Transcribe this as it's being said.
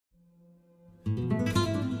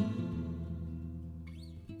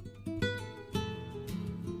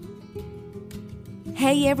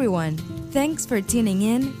Hey everyone! Thanks for tuning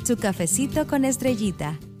in to Cafecito con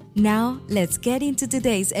Estrellita. Now, let's get into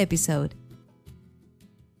today's episode.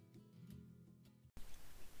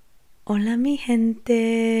 Hola mi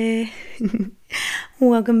gente!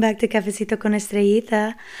 Welcome back to Cafecito con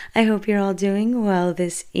Estrellita. I hope you're all doing well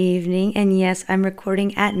this evening. And yes, I'm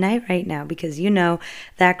recording at night right now because you know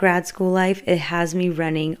that grad school life, it has me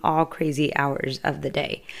running all crazy hours of the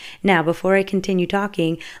day. Now, before I continue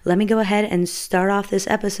talking, let me go ahead and start off this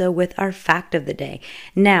episode with our fact of the day.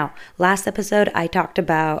 Now, last episode, I talked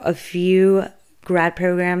about a few grad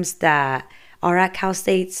programs that are at Cal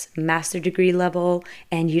State's master degree level,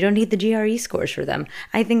 and you don't need the GRE scores for them.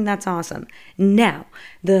 I think that's awesome. Now,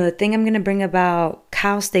 the thing I'm going to bring about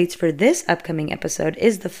Cal State's for this upcoming episode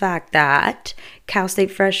is the fact that Cal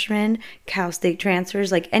State freshmen, Cal State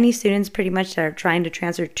transfers, like any students pretty much that are trying to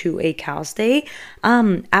transfer to a Cal State,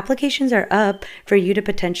 applications are up for you to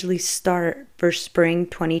potentially start for spring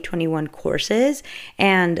 2021 courses.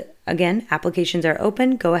 And again, applications are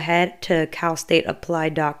open. Go ahead to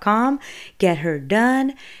calstateapply.com, get her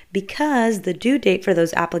done, because the due date for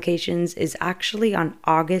those applications is actually on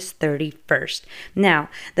August 31st. Now,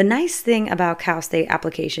 the nice thing about Cal State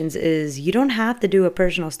applications is you don't have to do a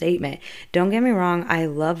personal statement. Don't get me wrong, I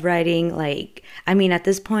love writing. At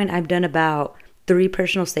this point, I've done about 3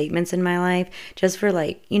 personal statements in my life just for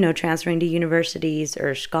transferring to universities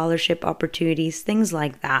or scholarship opportunities, things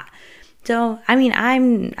like that. So, I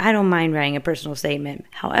don't mind writing a personal statement.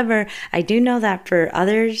 However, I do know that for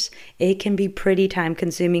others, it can be pretty time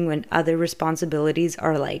consuming when other responsibilities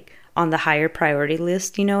are on the higher priority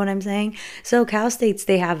list, you know what I'm saying? So Cal State's,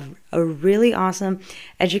 they have a really awesome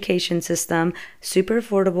education system, super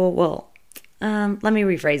affordable. Let me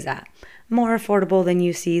rephrase that. More affordable than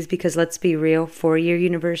UC's, because let's be real, 4-year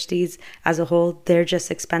universities as a whole, they're just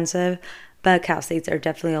expensive. But Cal States are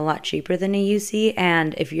definitely a lot cheaper than a UC.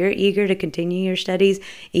 And if you're eager to continue your studies,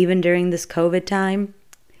 even during this COVID time,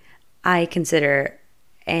 I consider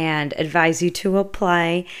and advise you to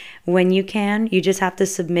apply when you can. You just have to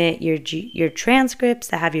submit your transcripts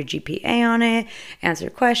that have your GPA on it, answer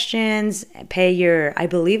questions, pay your, I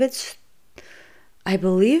believe it's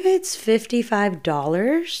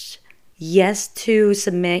 $55. Yes, to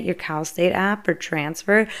submit your Cal State app for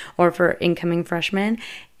transfer or for incoming freshmen.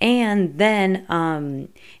 And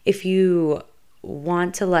then if you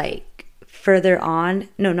want to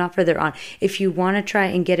if you want to try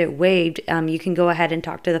and get it waived, you can go ahead and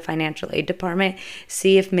talk to the financial aid department,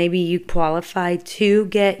 see if maybe you qualify to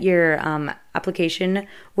get your application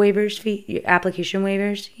waivers,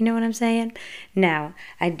 you know what I'm saying? Now,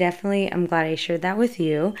 I'm glad I shared that with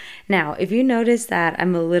you. Now, if you notice that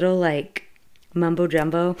I'm a little mumbo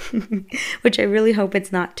jumbo, which I really hope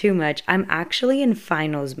it's not too much, I'm actually in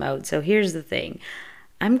finals mode. So here's the thing.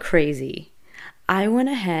 I'm crazy. I went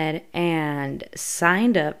ahead and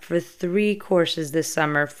signed up for 3 courses this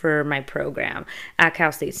summer for my program at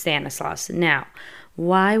Cal State Stanislaus. Now,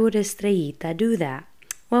 why would Estrellita do that?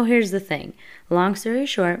 Well, here's the thing. Long story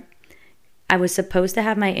short, I was supposed to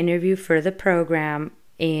have my interview for the program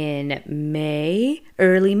in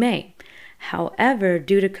early May. However,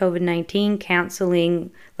 due to COVID-19 canceling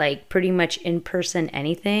pretty much in-person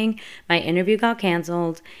anything, my interview got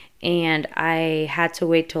canceled and I had to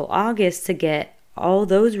wait till August to get all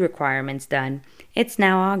those requirements done. It's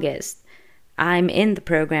now August. I'm in the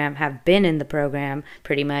program, have been in the program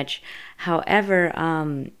pretty much. However,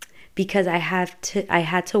 because I had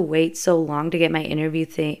to wait so long to get my interview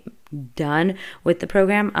thing done with the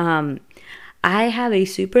program, I have a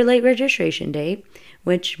super late registration date,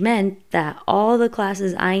 which meant that all the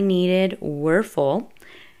classes I needed were full.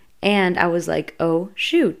 And I was like, oh,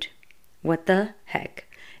 shoot, what the heck?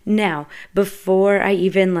 Now, before I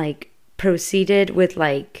even proceeded with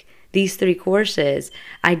these 3 courses,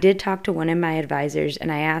 I did talk to one of my advisors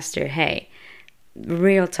and I asked her, hey,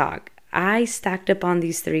 real talk, I stacked up on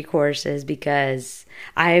these 3 courses because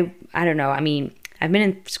I don't know. I've been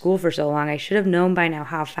in school for so long. I should have known by now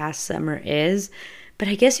how fast summer is. But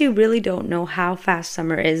I guess you really don't know how fast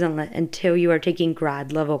summer is until you are taking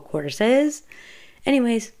grad level courses.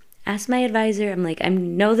 Anyways, asked my advisor, I'm I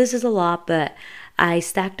know this is a lot, but I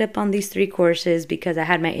stacked up on these 3 courses because I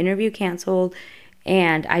had my interview canceled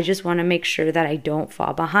and I just want to make sure that I don't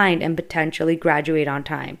fall behind and potentially graduate on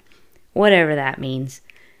time. Whatever that means.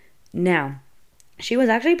 Now, she was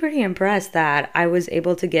actually pretty impressed that I was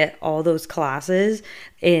able to get all those classes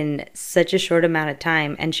in such a short amount of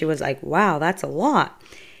time. And she was like, wow, that's a lot.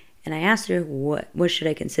 And I asked her, what should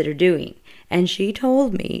I consider doing? And she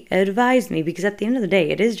told me, advised me, because at the end of the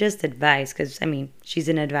day, it is just advice, because, she's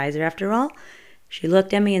an advisor after all. She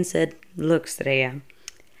looked at me and said, look, Estrella,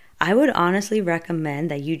 I would honestly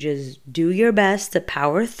recommend that you just do your best to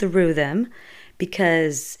power through them,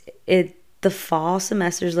 because the fall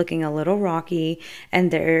semester is looking a little rocky,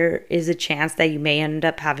 and there is a chance that you may end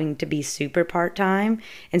up having to be super part-time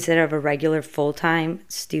instead of a regular full-time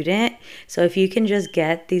student. So if you can just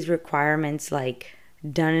get these requirements like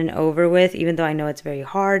done and over with, even though I know it's very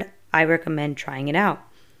hard, I recommend trying it out.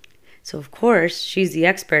 So of course, she's the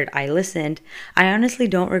expert. I listened. I honestly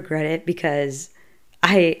don't regret it, because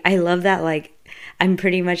I love that, like, I'm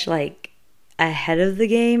pretty much like ahead of the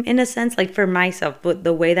game in a sense, like for myself, but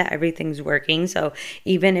the way that everything's working. So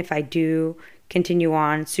even if I do continue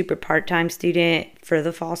on super part-time student for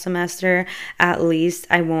the fall semester, at least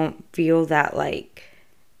I won't feel that, like,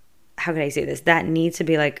 how could I say this? That needs to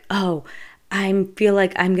be like, oh, I feel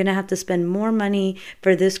like I'm going to have to spend more money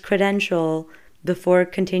for this credential before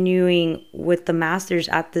continuing with the master's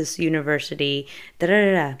at this university. Da, da,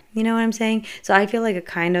 da, da. You know what I'm saying? So I feel like a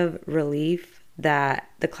kind of relief that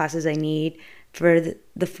the classes I need for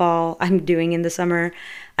the fall I'm doing in the summer,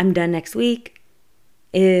 I'm done next week.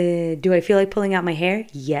 Do I feel like pulling out my hair?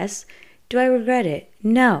 Yes. Do I regret it?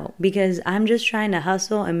 No, because I'm just trying to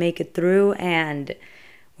hustle and make it through, and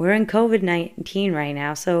we're in COVID-19 right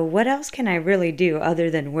now, so what else can I really do other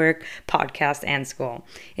than work, podcast, and school?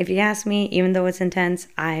 If you ask me, even though it's intense,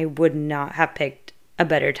 I would not have picked a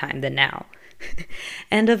better time than now.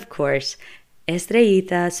 And of course,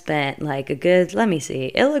 Estrellita spent like a good, let me see,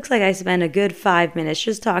 it looks like I spent a good 5 minutes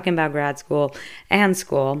just talking about grad school and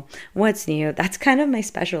school. What's new? That's kind of my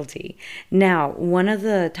specialty. Now, one of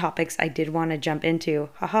the topics I did want to jump into,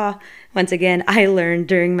 once again, I learned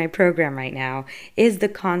during my program right now, is the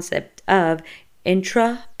concept of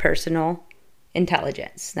intrapersonal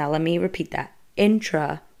intelligence. Now, let me repeat that.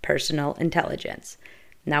 Intrapersonal intelligence.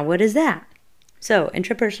 Now, what is that? So,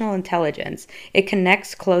 intrapersonal intelligence, it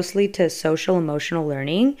connects closely to social emotional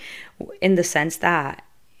learning in the sense that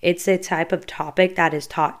it's a type of topic that is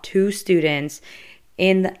taught to students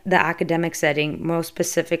in the academic setting, most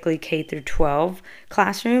specifically K through 12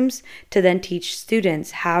 classrooms, to then teach students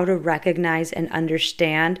how to recognize and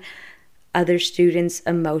understand other students'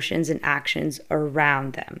 emotions and actions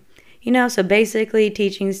around them. You know, so basically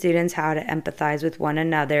teaching students how to empathize with one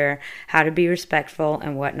another, how to be respectful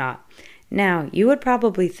and whatnot. Now, you would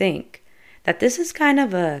probably think that this is kind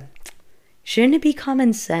of shouldn't it be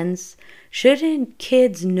common sense? Shouldn't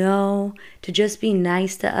kids know to just be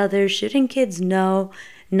nice to others? Shouldn't kids know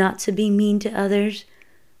not to be mean to others?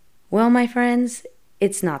 Well, my friends,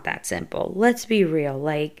 it's not that simple. Let's be real.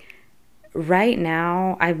 Like, right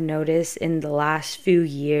now, I've noticed in the last few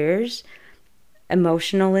years,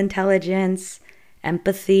 emotional intelligence,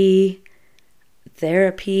 empathy,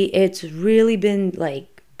 therapy, it's really been like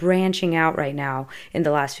branching out right now in the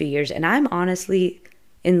last few years, and I'm honestly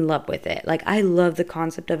in love with it. Like, I love the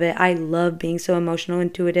concept of it. I love being so emotional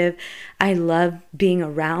intuitive. I love being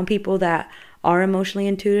around people that are emotionally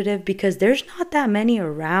intuitive, because there's not that many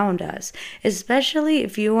around us, especially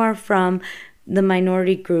if you are from the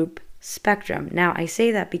minority group spectrum. Now, I say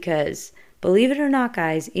that because, believe it or not,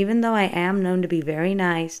 guys, even though I am known to be very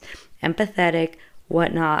nice, empathetic,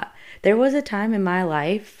 whatnot, there was a time in my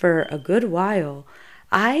life for a good while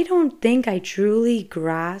I don't think I truly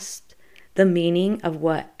grasped the meaning of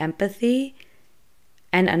what empathy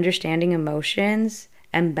and understanding emotions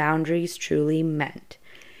and boundaries truly meant.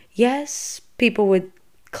 Yes, people would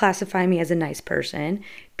classify me as a nice person.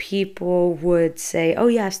 People would say, oh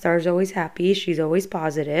yeah, Star's always happy, she's always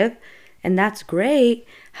positive, and that's great.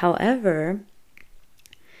 However,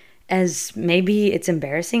 as maybe it's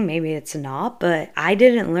embarrassing, maybe it's not, but I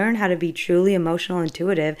didn't learn how to be truly emotional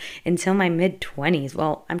intuitive until my mid-20s.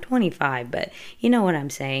 Well, I'm 25, but you know what I'm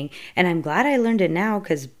saying. And I'm glad I learned it now,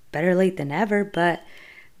 because better late than ever. But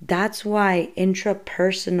that's why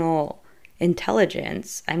intrapersonal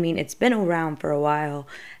intelligence, I mean, it's been around for a while.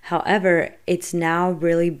 However, it's now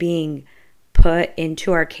really being put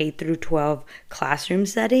into our K through 12 classroom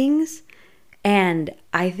settings. And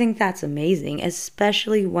I think that's amazing,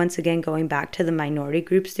 especially once again going back to the minority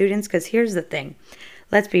group students, because here's the thing,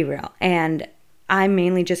 let's be real. And I'm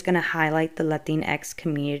mainly just going to highlight the Latinx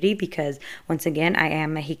community because, once again, I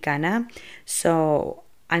am Mexicana. So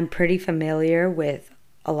I'm pretty familiar with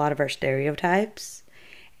a lot of our stereotypes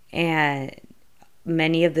and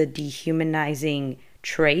many of the dehumanizing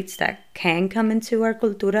traits that can come into our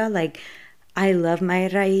cultura. Like, I love my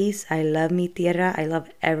raíz, I love mi tierra, I love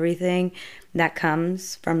everything that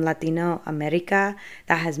comes from Latino America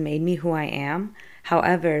that has made me who I am.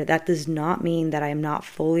 However, that does not mean that I am not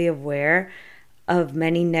fully aware of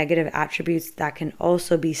many negative attributes that can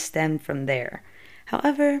also be stemmed from there.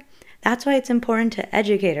 However, that's why it's important to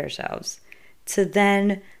educate ourselves, to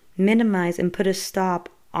then minimize and put a stop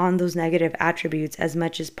on those negative attributes as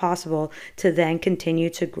much as possible to then continue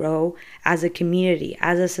to grow as a community,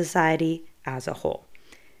 as a society, as a whole.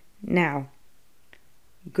 Now,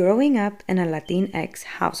 growing up in a Latinx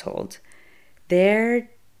household, and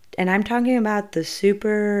I'm talking about the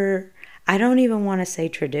super, I don't even want to say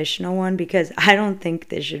traditional one because I don't think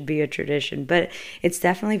this should be a tradition, but it's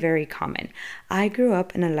definitely very common. I grew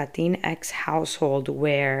up in a Latinx household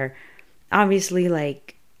where obviously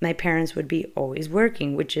like my parents would be always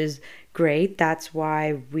working, which is great. That's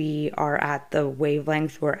why we are at the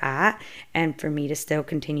wavelength we're at, and for me to still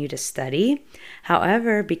continue to study.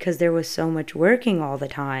 However, because there was so much working all the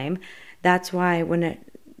time, that's why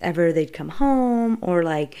whenever they'd come home, or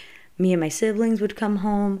like me and my siblings would come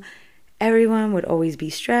home, everyone would always be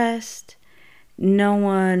stressed. No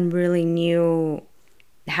one really knew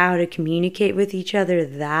how to communicate with each other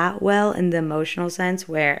that well in the emotional sense,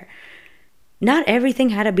 where not everything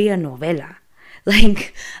had to be a novela.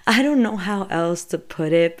 Like, I don't know how else to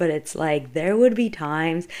put it, but it's like there would be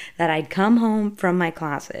times that I'd come home from my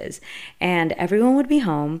classes and everyone would be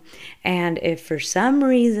home. And if for some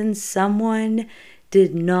reason someone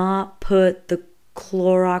did not put the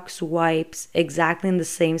Clorox wipes exactly in the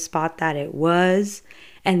same spot that it was,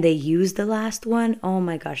 and they used the last one, oh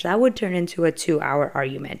my gosh, that would turn into a 2-hour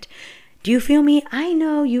argument. Do you feel me? I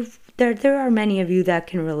know there are many of you that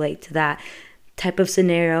can relate to that type of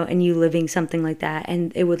scenario, and you living something like that,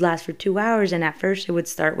 and it would last for 2 hours. And at first it would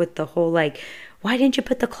start with the whole like, why didn't you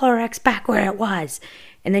put the Clorox back where it was?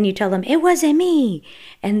 And then you tell them, it wasn't me.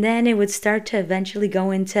 And then it would start to eventually go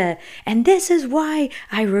into, and this is why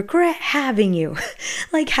I regret having you.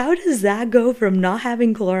 Like, how does that go from not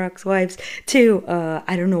having Clorox wipes to,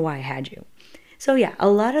 I don't know why I had you? So yeah, a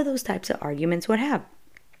lot of those types of arguments would have.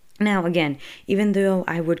 Now, again, even though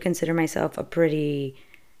I would consider myself a pretty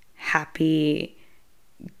happy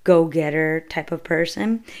go-getter type of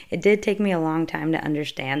person, it did take me a long time to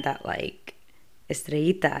understand that, like,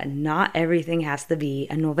 Estrellita, not everything has to be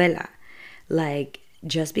a novela. Like,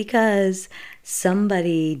 just because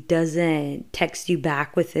somebody doesn't text you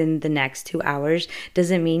back within the next 2 hours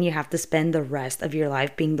doesn't mean you have to spend the rest of your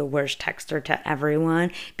life being the worst texter to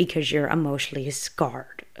everyone because you're emotionally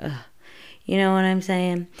scarred. Ugh. You know what I'm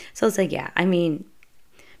saying? So it's like, yeah, I mean,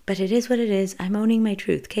 but it is what it is. I'm owning my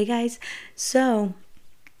truth. Okay, guys? So,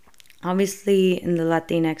 obviously, in the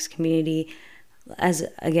Latinx community, as,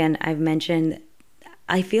 again, I've mentioned,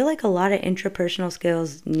 I feel like a lot of intrapersonal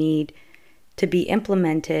skills need to be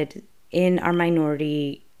implemented in our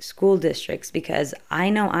minority school districts, because I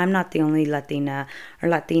know I'm not the only Latina or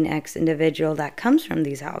Latinx individual that comes from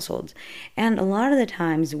these households. And a lot of the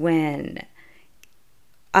times when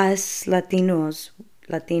us Latinos,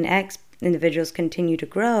 Latinx individuals continue to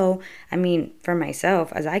grow, I mean, for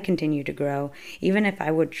myself, as I continue to grow, even if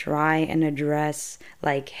I would try and address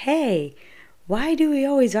like, hey, why do we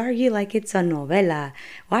always argue like it's a novela?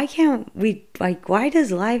 Why can't we, like, why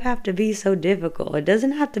does life have to be so difficult? It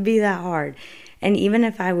doesn't have to be that hard. And even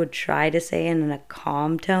if I would try to say it in a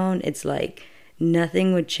calm tone, it's like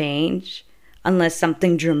nothing would change unless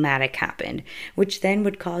something dramatic happened, which then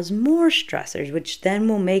would cause more stressors, which then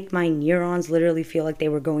will make my neurons literally feel like they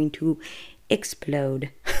were going to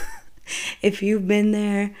explode. If you've been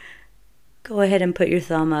there, go ahead and put your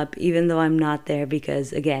thumb up, even though I'm not there,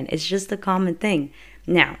 because again, it's just a common thing.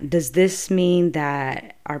 Now, does this mean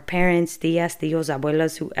that our parents, tias, tios,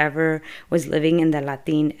 abuelas, whoever was living in the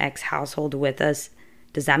Latinx household with us,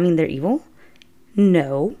 does that mean they're evil?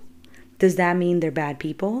 No. Does that mean they're bad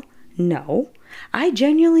people? No. I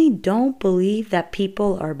genuinely don't believe that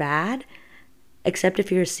people are bad, except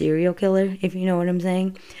if you're a serial killer, if you know what I'm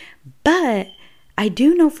saying. But I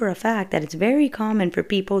do know for a fact that it's very common for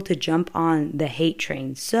people to jump on the hate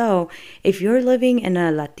train. So if you're living in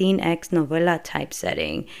a Latinx novela type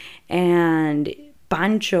setting and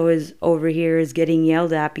Pancho is over here is getting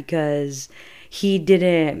yelled at because he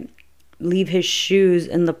didn't leave his shoes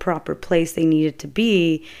in the proper place they needed to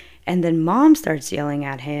be, and then mom starts yelling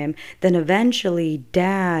at him, then eventually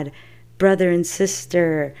dad, brother and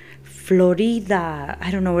sister, Florida,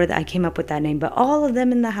 I don't know where I came up with that name, but all of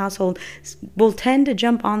them in the household will tend to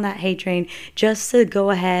jump on that hate train just to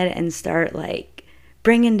go ahead and start like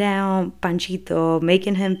bringing down Panchito,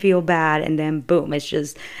 making him feel bad, and then boom, it's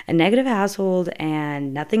just a negative household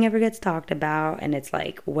and nothing ever gets talked about, and it's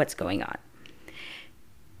like, what's going on?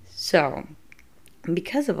 So,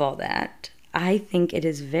 because of all that, I think it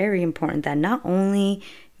is very important that not only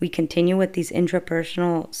we continue with these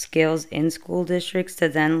intrapersonal skills in school districts to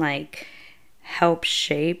then like help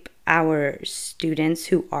shape our students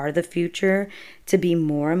who are the future to be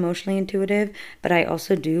more emotionally intuitive, but I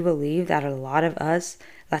also do believe that a lot of us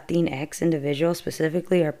Latinx individuals,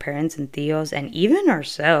 specifically our parents and tios, and even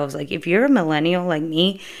ourselves. Like, if you're a millennial like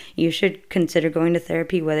me, you should consider going to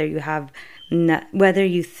therapy, whether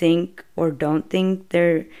you think or don't think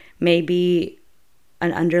there may be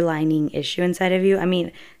an underlying issue inside of you. I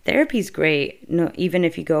mean, therapy's great, even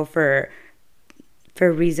if you go for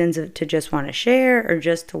reasons to just want to share or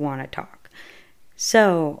just to want to talk.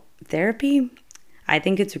 So therapy, I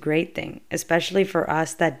think it's a great thing, especially for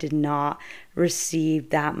us that did not receive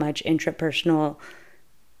that much intrapersonal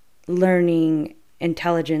learning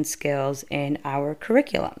intelligence skills in our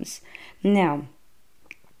curriculums. Now,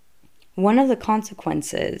 one of the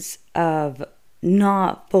consequences of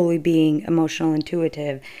not fully being emotional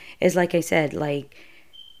intuitive is, like I said, like,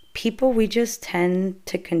 people, we just tend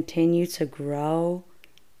to continue to grow.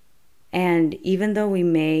 And even though we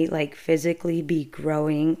may like physically be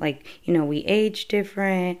growing, like, we age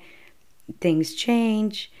different, things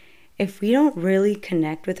change. If we don't really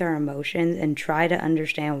connect with our emotions and try to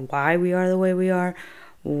understand why we are the way we are,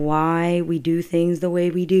 why we do things the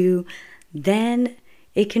way we do, then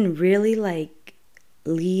it can really like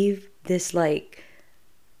leave this like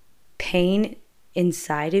pain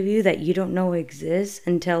inside of you that you don't know exists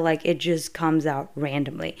until like it just comes out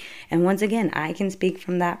randomly. And once again, I can speak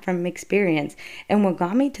from experience. And what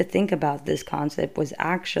got me to think about this concept was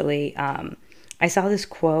actually I saw this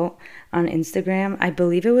quote on Instagram. I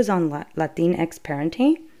believe it was on Latinx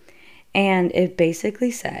parenting, and it basically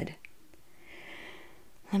said,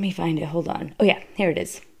 let me find it, hold on. Oh yeah, here it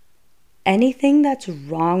is. Anything that's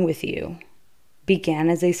wrong with you began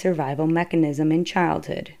as a survival mechanism in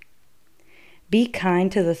childhood. Be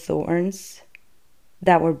kind to the thorns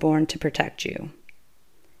that were born to protect you.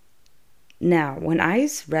 Now, when I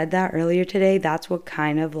read that earlier today, that's what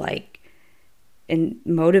kind of like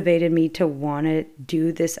motivated me to want to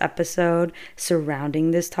do this episode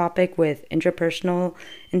surrounding this topic with intrapersonal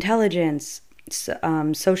intelligence,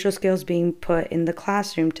 social skills being put in the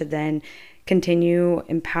classroom to then continue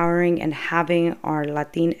empowering and having our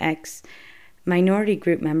Latinx minority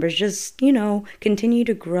group members just, continue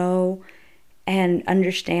to grow and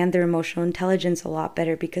understand their emotional intelligence a lot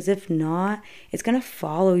better, because if not, it's going to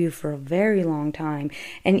follow you for a very long time.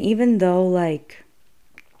 And even though like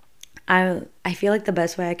I feel like the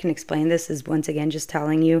best way I can explain this is once again just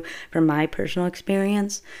telling you from my personal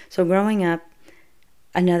experience. So growing up,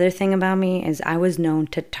 another thing about me is I was known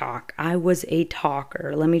to talk. I was a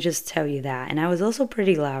talker, let me just tell you that. And I was also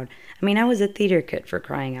pretty loud. I mean, I was a theater kid, for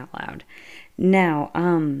crying out loud. Now,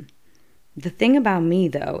 the thing about me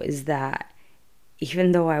though is that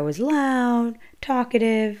even though I was loud,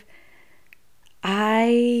 talkative,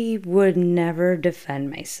 I would never defend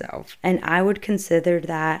myself. And I would consider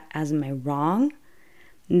that as my wrong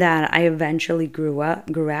that I eventually grew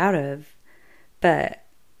out of. But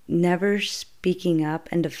never speaking up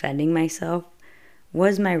and defending myself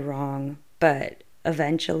was my wrong. But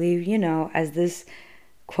eventually, as this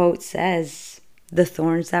quote says, the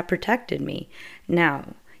thorns that protected me.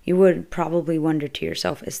 Now, you would probably wonder to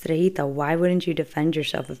yourself, Estrellita, why wouldn't you defend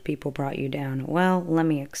yourself if people brought you down? Well, let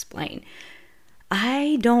me explain.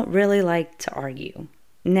 I don't really like to argue.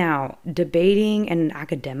 Now, debating in an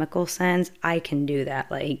academical sense, I can do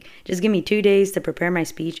that. Like, just give me 2 days to prepare my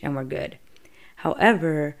speech and we're good.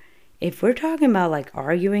 However, if we're talking about like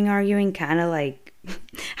arguing, kind of like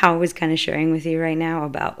how I was kind of sharing with you right now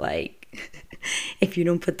about like, if you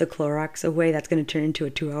don't put the Clorox away, that's going to turn into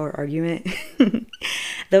a 2-hour argument.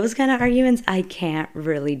 Those kind of arguments I can't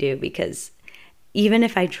really do, because even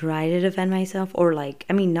if I try to defend myself, or like,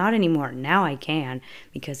 I mean, not anymore. Now I can,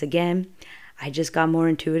 because again, I just got more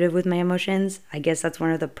intuitive with my emotions. I guess that's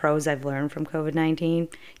one of the pros I've learned from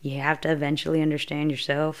COVID-19. You have to eventually understand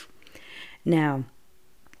yourself. Now,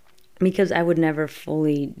 because I would never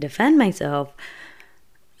fully defend myself,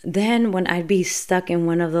 then when I'd be stuck in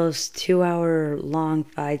one of those 2-hour long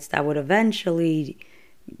fights that would eventually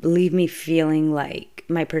leave me feeling like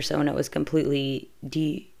my persona was completely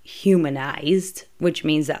dehumanized, which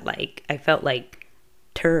means that like I felt like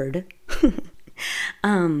turd.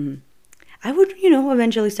 I would,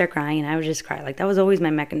 eventually start crying, and I would just cry. Like, that was always my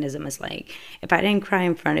mechanism. Is like, if I didn't cry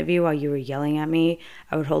in front of you while you were yelling at me,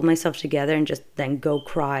 I would hold myself together and just then go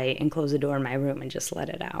cry and close the door in my room and just let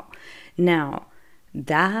it out. Now,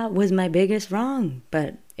 that was my biggest wrong,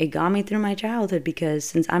 but it got me through my childhood, because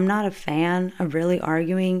since I'm not a fan of really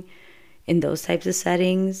arguing in those types of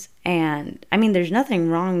settings, and I mean, there's nothing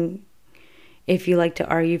wrong if you like to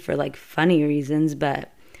argue for like funny reasons,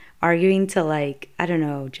 but arguing to like, I don't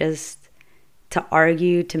know, just to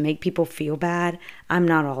argue to make people feel bad, I'm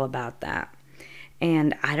not all about that.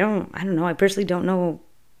 And I don't know, I personally don't know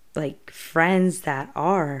like friends that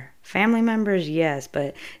are family members, yes,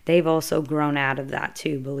 but they've also grown out of that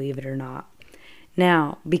too, believe it or not.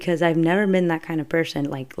 Now, because I've never been that kind of person,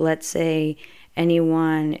 like let's say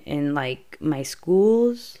anyone in like my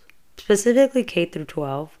schools, specifically K through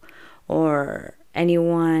 12, or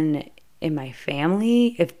anyone in my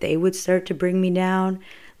family, if they would start to bring me down,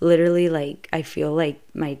 literally, like, I feel like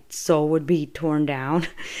my soul would be torn down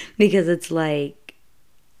because it's like,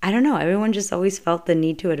 I don't know, everyone just always felt the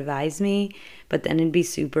need to advise me, but then it'd be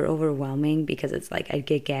super overwhelming because it's like I'd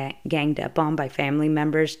get ganged up on by family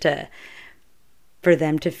members for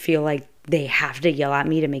them to feel like they have to yell at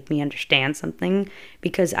me to make me understand something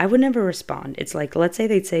because I would never respond. It's like, let's say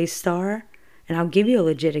they'd say, Star, and I'll give you a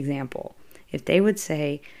legit example. If they would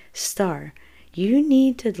say, Star, you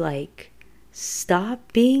need to like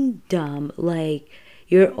stop being dumb. Like,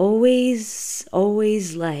 you're always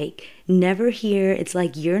like never here. It's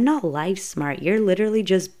like you're not life smart. You're literally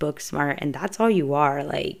just book smart, and that's all you are.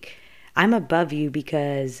 Like, I'm above you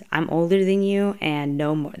because I'm older than you and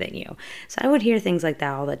know more than you. So I would hear things like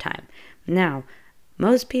that all the time. Now,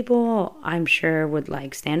 most people, I'm sure, would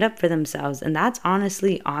like stand up for themselves, and that's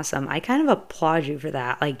honestly awesome. I kind of applaud you for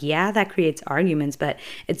that. Like, yeah, that creates arguments, but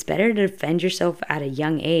it's better to defend yourself at a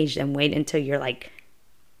young age than wait until you're like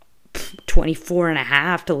 24 and a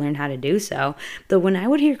half to learn how to do so. But when I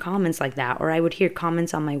would hear comments like that, or I would hear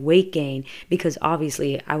comments on my weight gain, because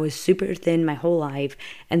obviously I was super thin my whole life,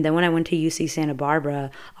 and then when I went to UC Santa Barbara,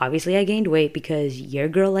 obviously I gained weight because your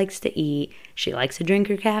girl likes to eat, she likes to drink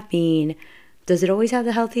her caffeine. Does it always have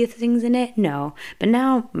the healthiest things in it? No. But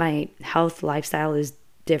now my health lifestyle is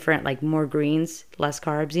different, like more greens, less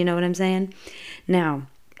carbs, you know what I'm saying? Now,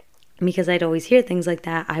 because I'd always hear things like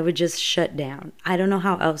that, I would just shut down. I don't know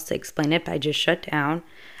how else to explain it, but I just shut down.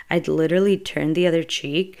 I'd literally turn the other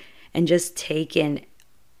cheek and just take in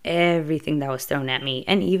everything that was thrown at me.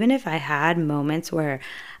 And even if I had moments where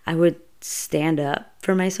I would stand up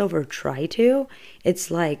for myself or try to, it's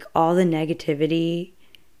like all the negativity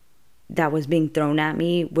that was being thrown at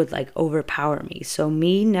me would like overpower me. So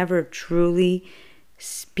me never truly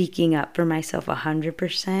speaking up for myself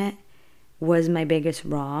 100% was my biggest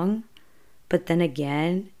wrong. But then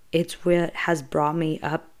again, it's what has brought me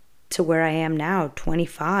up to where I am now,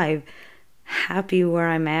 25, happy where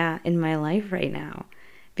I'm at in my life right now.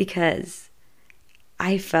 Because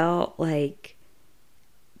I felt like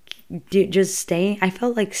I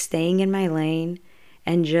felt like staying in my lane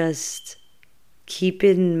and just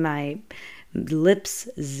keeping my lips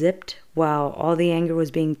zipped while all the anger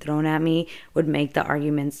was being thrown at me would make the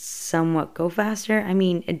arguments somewhat go faster. I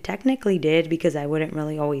mean, it technically did because I wouldn't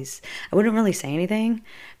really say anything,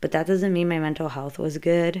 but that doesn't mean my mental health was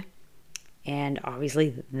good. And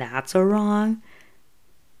obviously that's a wrong.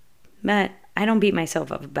 But I don't beat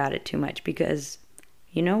myself up about it too much because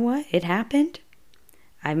you know what? It happened.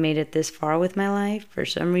 I've made it this far with my life. For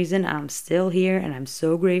some reason, I'm still here and I'm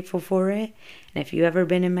so grateful for it. And if you ever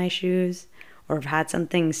been in my shoes or have had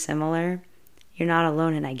something similar, you're not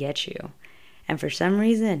alone and I get you. And for some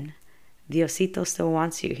reason, Diosito still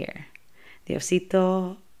wants you here.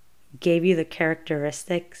 Diosito gave you the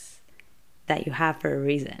characteristics that you have for a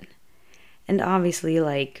reason. And obviously,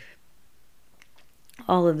 like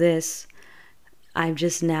all of this, I've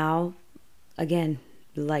just now, again,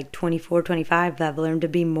 like 24, 25, I've learned to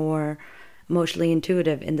be more emotionally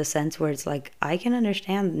intuitive in the sense where it's like, I can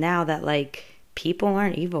understand now that like people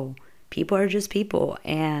aren't evil. People are just people.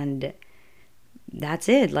 And that's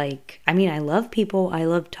it. Like, I mean, I love people. I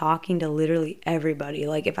love talking to literally everybody.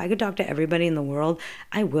 Like, if I could talk to everybody in the world,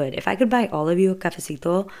 I would. If I could buy all of you a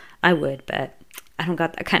cafecito, I would. But I don't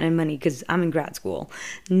got that kind of money because I'm in grad school.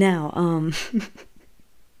 Now,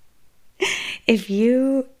 if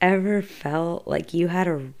you ever felt like you had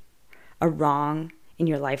a wrong in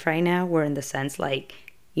your life right now, where in the sense like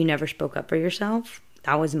you never spoke up for yourself,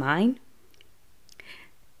 that was mine,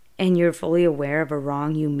 and you're fully aware of a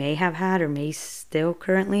wrong you may have had or may still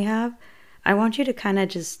currently have, I want you to kind of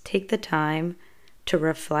just take the time to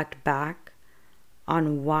reflect back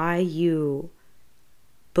on why you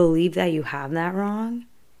believe that you have that wrong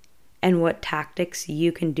and what tactics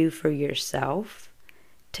you can do for yourself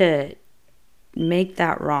to make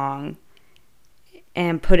that wrong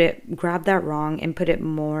and grab that wrong and put it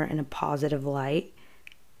more in a positive light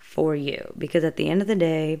for you. Because at the end of the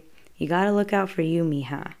day, you gotta look out for you,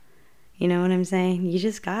 mija. You know what I'm saying? You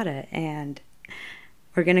just gotta. And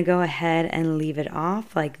we're gonna go ahead and leave it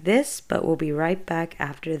off like this, but we'll be right back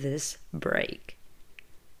after this break.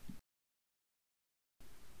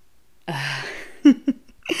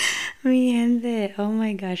 Mi gente, oh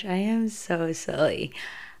my gosh, I am so silly.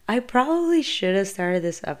 I probably should have started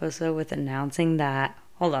this episode with announcing that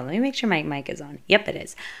Hold on, let me make sure my mic is on. Yep, it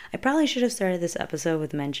is. I probably should have started this episode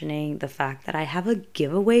with mentioning the fact that I have a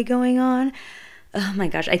giveaway going on. Oh my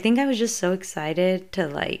gosh, I think I was just so excited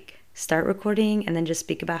to start recording and then just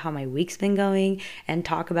speak about how my week's been going and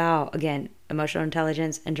talk about, again, emotional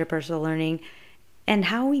intelligence, interpersonal learning, and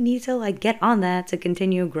how we need to get on that to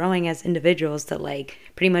continue growing as individuals to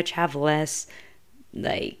pretty much have less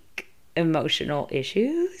emotional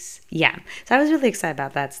issues. Yeah, so I was really excited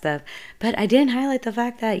about that stuff, but I didn't highlight the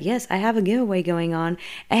fact that yes, I have a giveaway going on,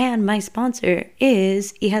 and my sponsor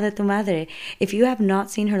is Hija de tu Madre. If you have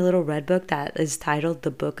not seen her little red book that is titled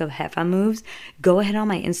The Book of Jefa Moves, go ahead on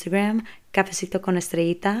my Instagram, Cafecito con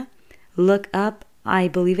Estrellita, look up, I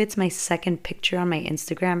believe it's my second picture on my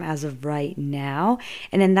Instagram as of right now,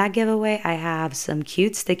 and in that giveaway I have some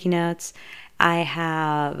cute sticky notes, I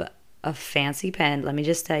have a fancy pen, let me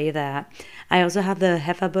just tell you that. I also have the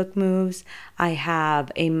Jefa book moves. I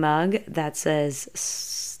have a mug that says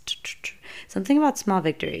something about small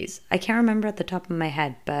victories. I can't remember at the top of my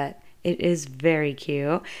head, but it is very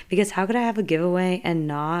cute, because how could I have a giveaway and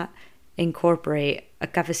not incorporate a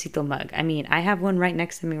cafecito mug? I mean, I have one right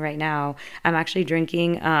next to me right now. I'm actually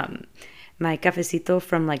drinking my cafecito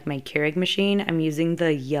from my Keurig machine. I'm using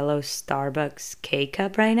the yellow Starbucks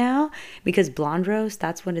K-Cup right now because blonde roast,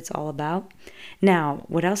 that's what it's all about. Now,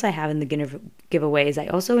 what else I have in the giveaways, I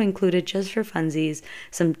also included, just for funsies,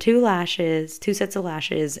 two sets of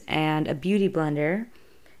lashes, and a beauty blender.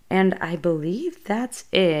 And I believe that's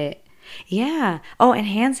it. Yeah. Oh, and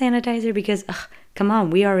hand sanitizer because, come on,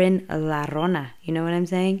 we are in La Rona. You know what I'm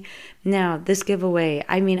saying? Now, this giveaway,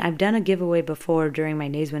 I mean, I've done a giveaway before during my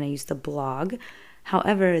days when I used to blog.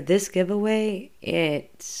 However, this giveaway,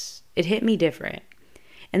 it hit me different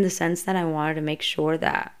in the sense that I wanted to make sure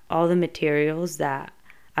that all the materials that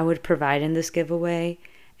I would provide in this giveaway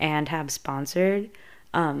and have sponsored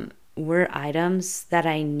were items that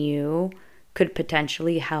I knew could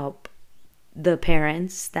potentially help the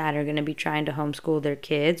parents that are going to be trying to homeschool their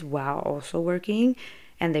kids while also working,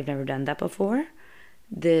 and they've never done that before.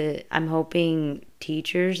 I'm hoping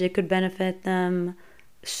teachers, it could benefit them,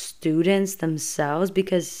 students themselves,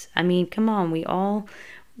 because I mean, come on, we all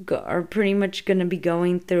are pretty much going to be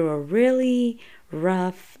going through a really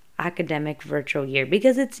rough academic virtual year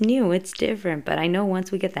because it's new, it's different, but I know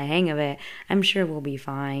once we get the hang of it, I'm sure we'll be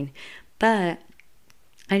fine. But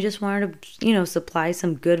I just wanted to, supply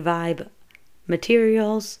some good vibe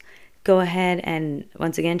materials. Go ahead and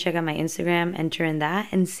once again check out my Instagram, enter in that,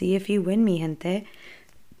 and see if you win me, gente.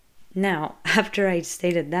 Now, after I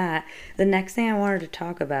stated that, the next thing I wanted to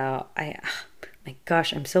talk about, my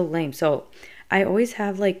gosh, I'm so lame. So I always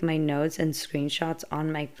have my notes and screenshots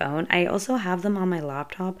on my phone. I also have them on my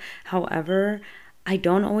laptop. However, I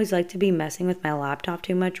don't always like to be messing with my laptop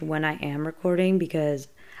too much when I am recording because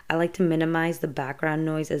I like to minimize the background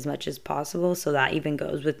noise as much as possible, so that even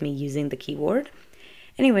goes with me using the keyboard.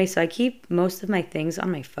 Anyway, so I keep most of my things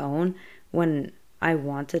on my phone when I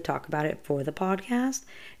want to talk about it for the podcast.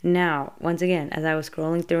 Now, once again, as I was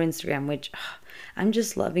scrolling through Instagram, which I'm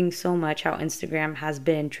just loving so much how Instagram has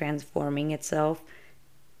been transforming itself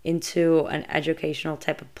into an educational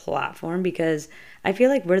type of platform, because I feel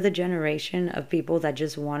like we're the generation of people that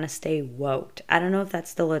just want to stay woke. I don't know if that's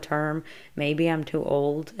still a term. Maybe I'm too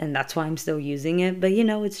old and that's why I'm still using it, but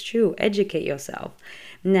it's true. Educate yourself.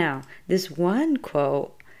 Now, this one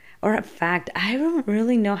quote or a fact, I don't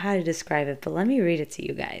really know how to describe it, but let me read it to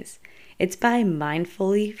you guys. It's by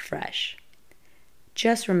Mindfully Fresh.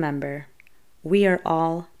 Just remember, we are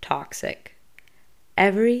all toxic.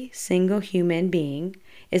 Every single human being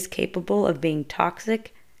is capable of being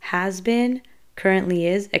toxic, has been, currently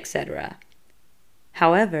is, etc.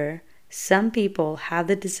 However, some people have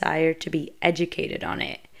the desire to be educated on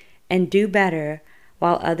it and do better,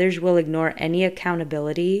 while others will ignore any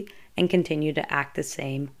accountability and continue to act the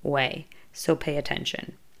same way. So pay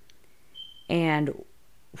attention. And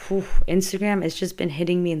Instagram has just been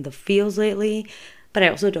hitting me in the feels lately, but I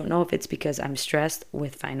also don't know if it's because I'm stressed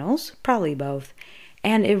with finals, probably both.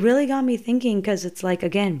 And it really got me thinking, because it's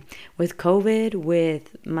again, with COVID,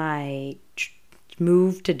 with my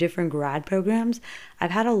move to different grad programs, I've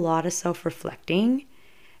had a lot of self-reflecting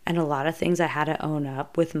and a lot of things I had to own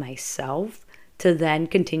up with myself to then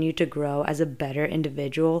continue to grow as a better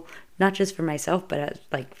individual, not just for myself, but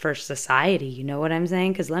for society. You know what I'm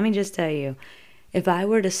saying? Because let me just tell you, if I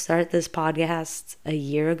were to start this podcast a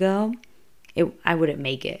year ago, I wouldn't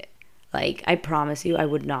make it. I promise you, I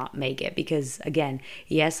would not make it because, again,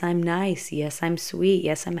 yes, I'm nice. Yes, I'm sweet.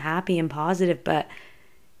 Yes, I'm happy and positive, but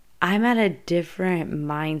I'm at a different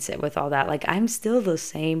mindset with all that. I'm still the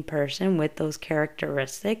same person with those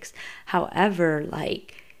characteristics. However,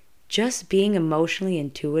 just being emotionally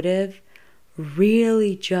intuitive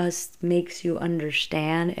really just makes you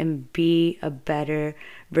understand and be a better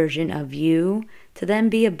version of you, to then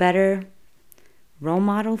be a better role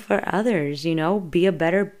model for others, be a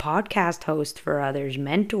better podcast host for others,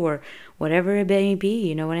 mentor, whatever it may be,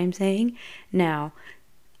 you know what I'm saying? Now,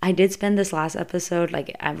 I did spend this last episode,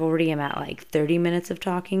 I've already am at 30 minutes of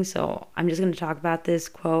talking, so I'm just going to talk about this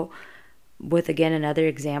quote with, again, another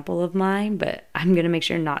example of mine, but I'm going to make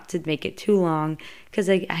sure not to make it too long because,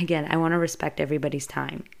 again, I want to respect everybody's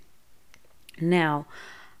time. Now,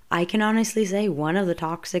 I can honestly say one of the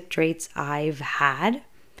toxic traits I've had,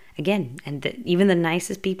 again, and even the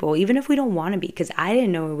nicest people, even if we don't want to be, because I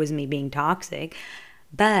didn't know it was me being toxic,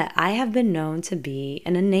 but I have been known to be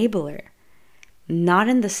an enabler. Not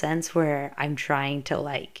in the sense where I'm trying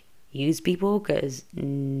to use people, because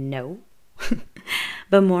no.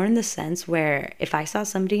 But more in the sense where if I saw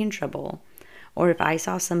somebody in trouble or if I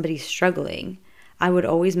saw somebody struggling, I would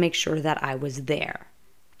always make sure that I was there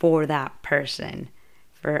for that person,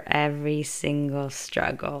 for every single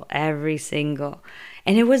struggle, and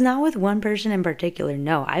it was not with one person in particular.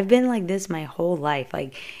 No, I've been like this my whole life.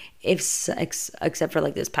 Except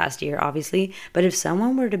for this past year, obviously, but if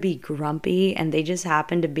someone were to be grumpy and they just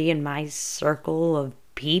happened to be in my circle of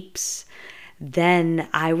peeps, then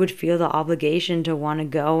I would feel the obligation to want to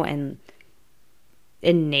go and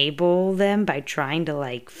enable them by trying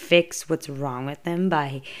to fix what's wrong with them,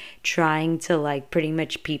 by trying to pretty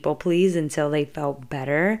much people please until they felt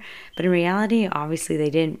better. But in reality, obviously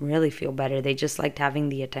they didn't really feel better. They just liked having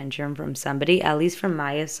the attention from somebody, at least from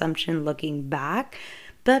my assumption looking back.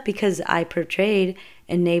 But because I portrayed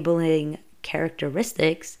enabling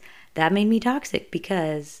characteristics, that made me toxic,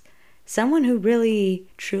 because someone who really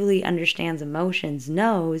truly understands emotions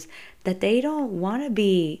knows that they don't want to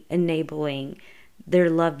be enabling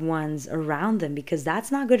their loved ones around them, because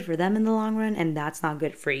that's not good for them in the long run, and that's not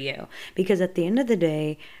good for you. Because at the end of the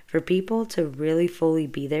day, for people to really fully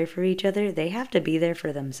be there for each other, they have to be there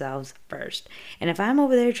for themselves first. And if I'm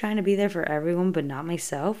over there trying to be there for everyone but not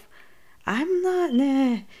myself, I'm not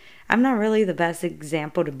really the best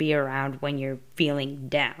example to be around when you're feeling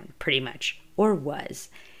down, pretty much, or was.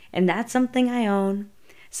 And that's something I own,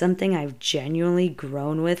 something I've genuinely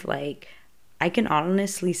grown with. I can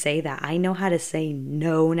honestly say that I know how to say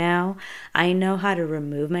no now. I know how to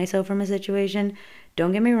remove myself from a situation.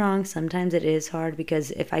 Don't get me wrong, sometimes it is hard,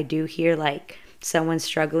 because if I do hear someone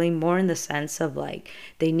struggling, more in the sense of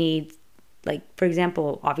they need, for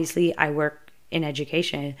example, obviously I work in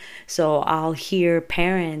education, so I'll hear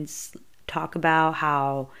parents talk about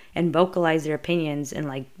how, and vocalize their opinions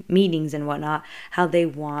in meetings and whatnot, how they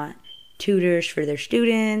want tutors for their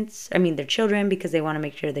their children, because they want to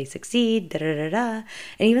make sure they succeed, And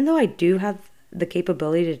even though I do have the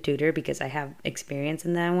capability to tutor, because I have experience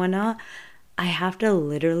in that and whatnot, I have to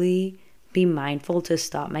literally be mindful to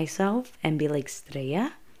stop myself and be like,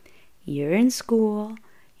 Estrella, you're in school,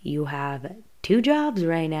 you have 2 jobs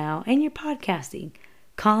right now, and you're podcasting.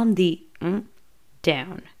 Calm the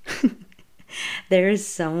down. There is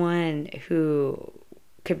someone who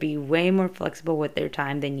could be way more flexible with their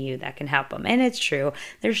time than you that can help them. And it's true.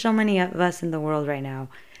 There's so many of us in the world right now.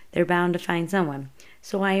 They're bound to find someone.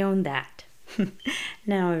 So I own that.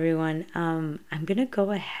 Now, everyone, I'm going to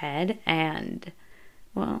go ahead and,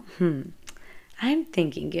 I'm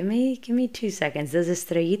thinking, give me 2 seconds. Does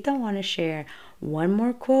Estrellita want to share one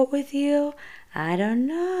more quote with you? I don't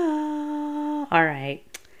know. All right.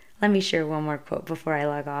 Let me share one more quote before I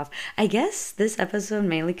log off. I guess this episode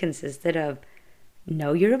mainly consisted of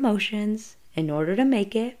know your emotions in order to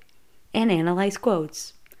make it, and analyze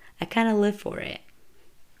quotes. I kind of live for it.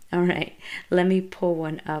 All right, let me pull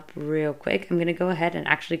one up real quick. I'm going to go ahead and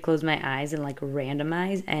actually close my eyes and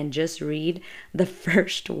randomize and just read the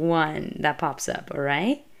first one that pops up, all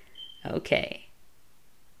right? Okay.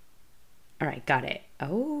 All right, got it.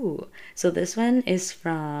 Oh, so this one is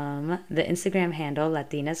from the Instagram handle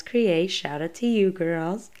Latinas Create. Shout out to you,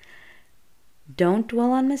 girls. Don't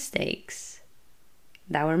dwell on mistakes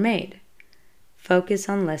that were made. Focus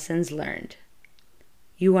on lessons learned.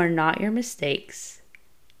 You are not your mistakes.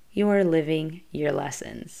 You are living your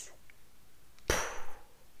lessons.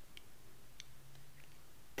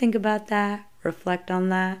 Think about that. Reflect on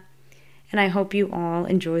that. And I hope you all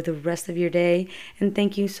enjoy the rest of your day. And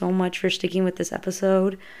thank you so much for sticking with this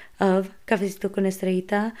episode of Cafecito con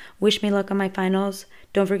Estrellita. Wish me luck on my finals.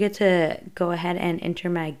 Don't forget to go ahead and enter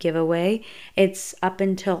my giveaway. It's up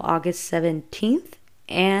until August 17th.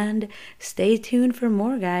 And stay tuned for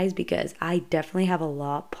more, guys, because I definitely have a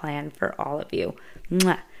lot planned for all of you.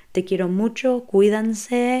 Mwah. Te quiero mucho.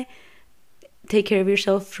 Cuídense. Take care of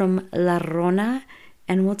yourself from La Rona.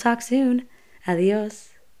 and we'll talk soon. Adios.